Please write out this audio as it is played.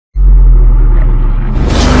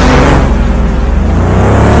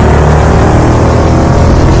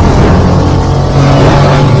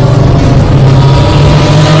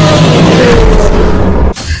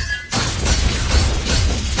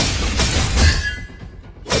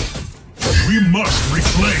We must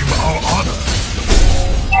reclaim our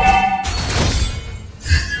honor.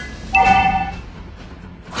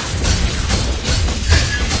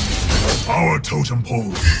 Our totem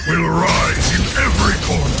pole will rise in every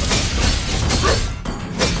corner.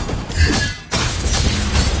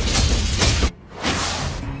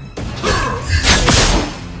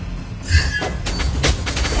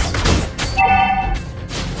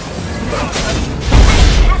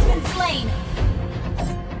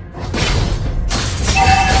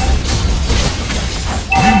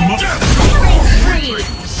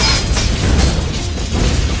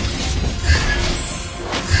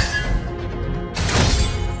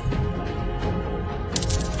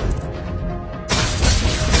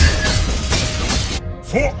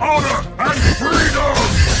 For honor and freedom!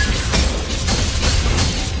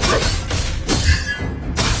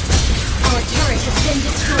 Our turret has been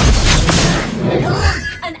destroyed.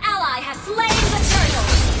 An ally has slain the turtle!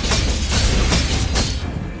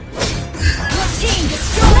 Your team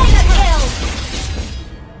destroyed a kill!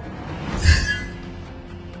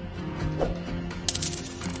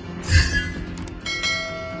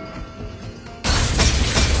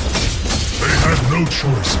 They had no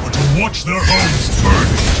choice but to watch their homes burn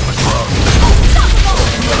to the ground.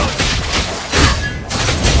 Unstoppable!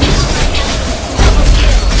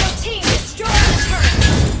 Your team destroyed the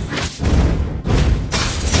turret!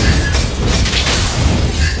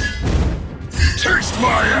 Taste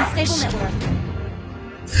my axe! Unstable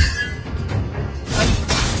network.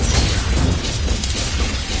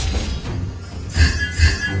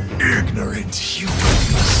 Ignorant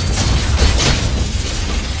humans!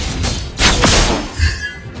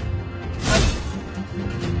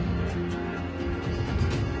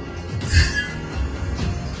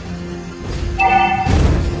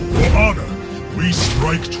 We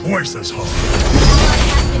strike twice as hard.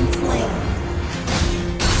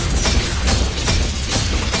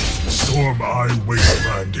 Storm Eye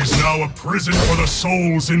Wasteland is now a prison for the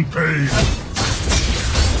souls in pain.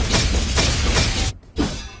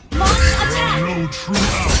 There are no true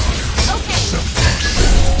allies except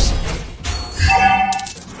ourselves.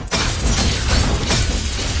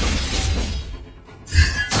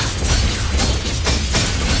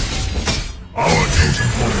 Our totem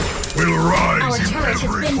pole will rise Our in turret has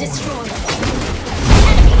every been corner. destroyed.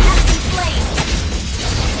 Enemy has been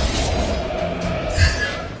slain.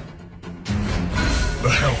 The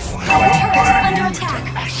Hellfire Our will turret is burn under you attack.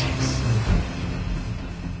 to ashes.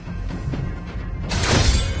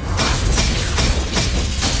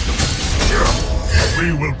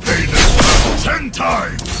 We will pay this back 10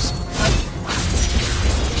 times.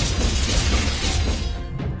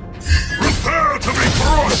 Prepare to be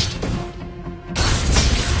crushed.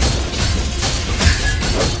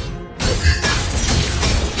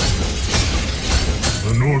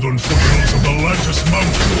 The northern foothills of the Atlantis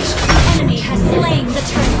Mountains. Enemy has slain the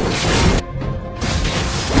turtle.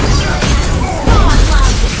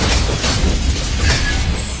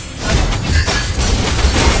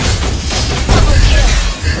 Double kill.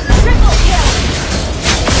 Triple kill.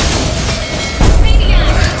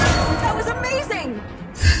 Maniac! That was amazing!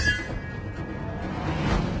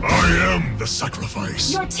 I am the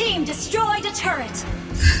sacrifice. Your team destroyed a turret.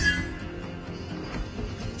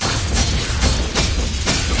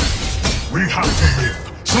 We have to live,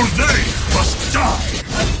 so they must die!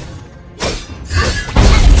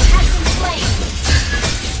 Enemy has been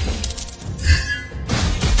slain.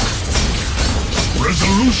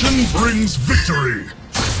 Resolution brings victory!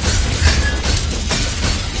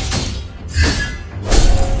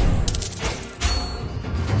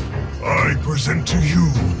 I present to you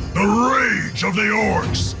the rage of the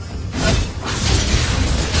orcs!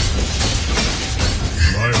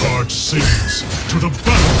 My heart sings to the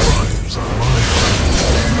battle cries of my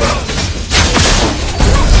heart.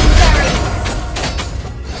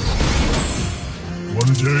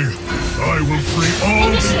 One day, I will free all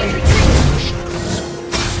Initiate the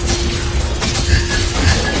retreat.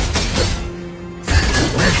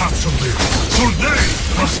 We have to live, so they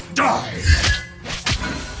must die!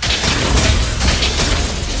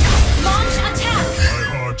 Launch attack.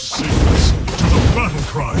 My heart sings to the battle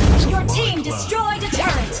cries of Your my team clan. destroyed a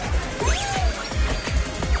turret.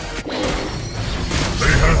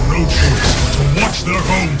 They had no choice but to watch their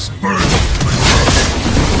homes burn to the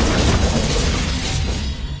ground.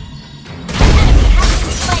 Enemy has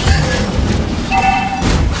been slain.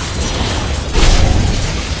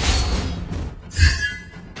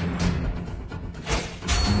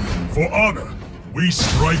 For honor, we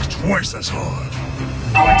strike twice as hard.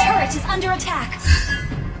 Our turret is under attack.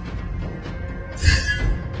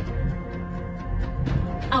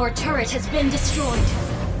 Our turret has been destroyed.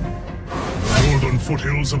 northern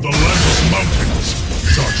foothills of the Landis Mountains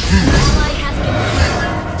is our true An ally has been slain.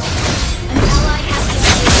 An ally has been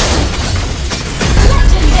slain.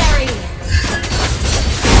 Legendary!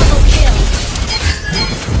 Double kill.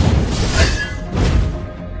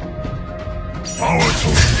 Our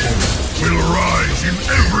totem pole will rise in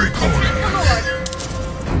every corner. Attack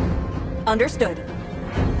the Lord. Understood.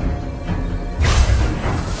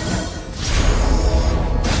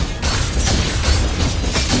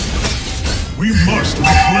 We must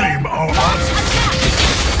reclaim our honor.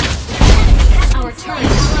 Our turret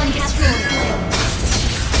has been destroyed.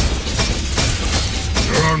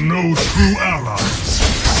 There are no true allies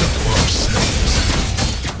except for ourselves.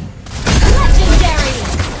 Legendary!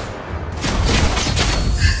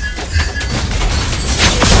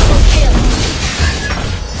 Double kill.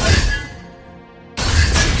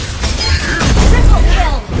 Triple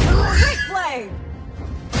kill. Quick flame!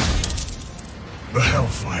 The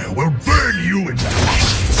Hellfire will burn you into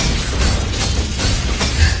ashes.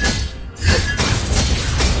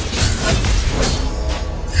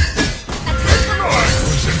 I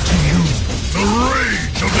present to you the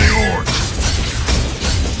rage of the orcs.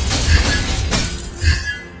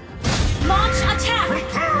 Launch attack!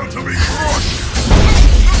 Prepare to be crushed.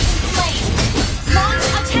 Enemy has been slain. Launch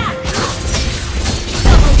attack!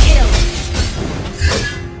 Double kill.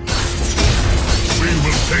 We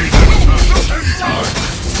will pay them back 10 times.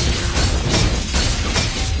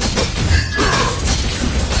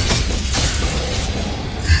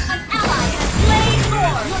 An ally has slain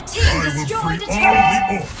more. Your team I will destroyed free a all turret.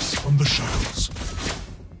 the orcs from the shadows.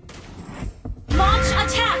 Launch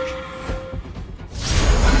attack!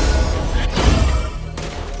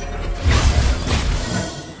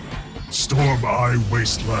 Storm Eye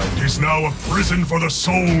Wasteland is now a prison for the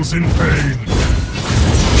souls in pain.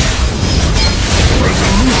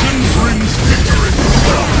 Resolution brings victory.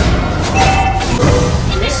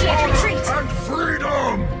 Initiate retreat. And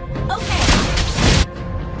freedom! Okay.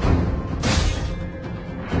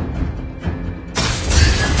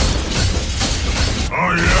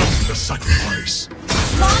 I am the sacrifice.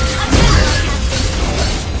 Launch attack!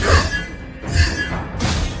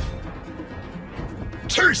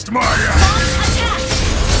 Taste my ass! Launch attack!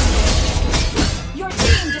 Your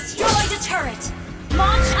team destroyed a turret.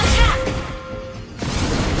 Launch attack!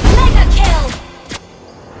 Mega kill!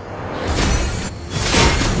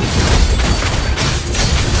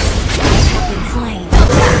 Have been slain.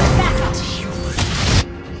 Back up. Shut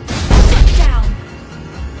down.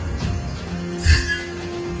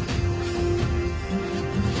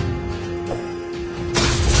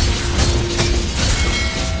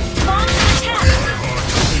 Launch attack! My heart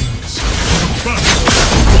sings to the battle.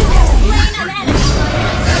 You have slain an enemy!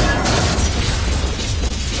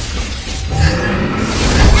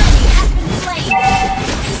 Enemy has been slain!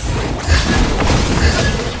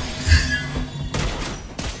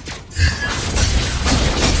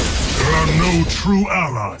 There are no true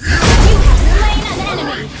allies. You have slain an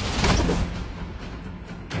enemy!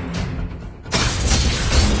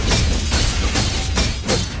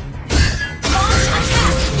 Launch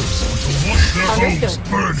attack! To watch their homes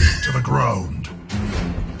Understood. burning to the ground.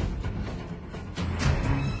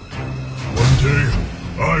 One day,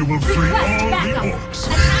 I will free Request all the backup! orcs.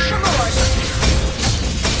 Attack the Lord!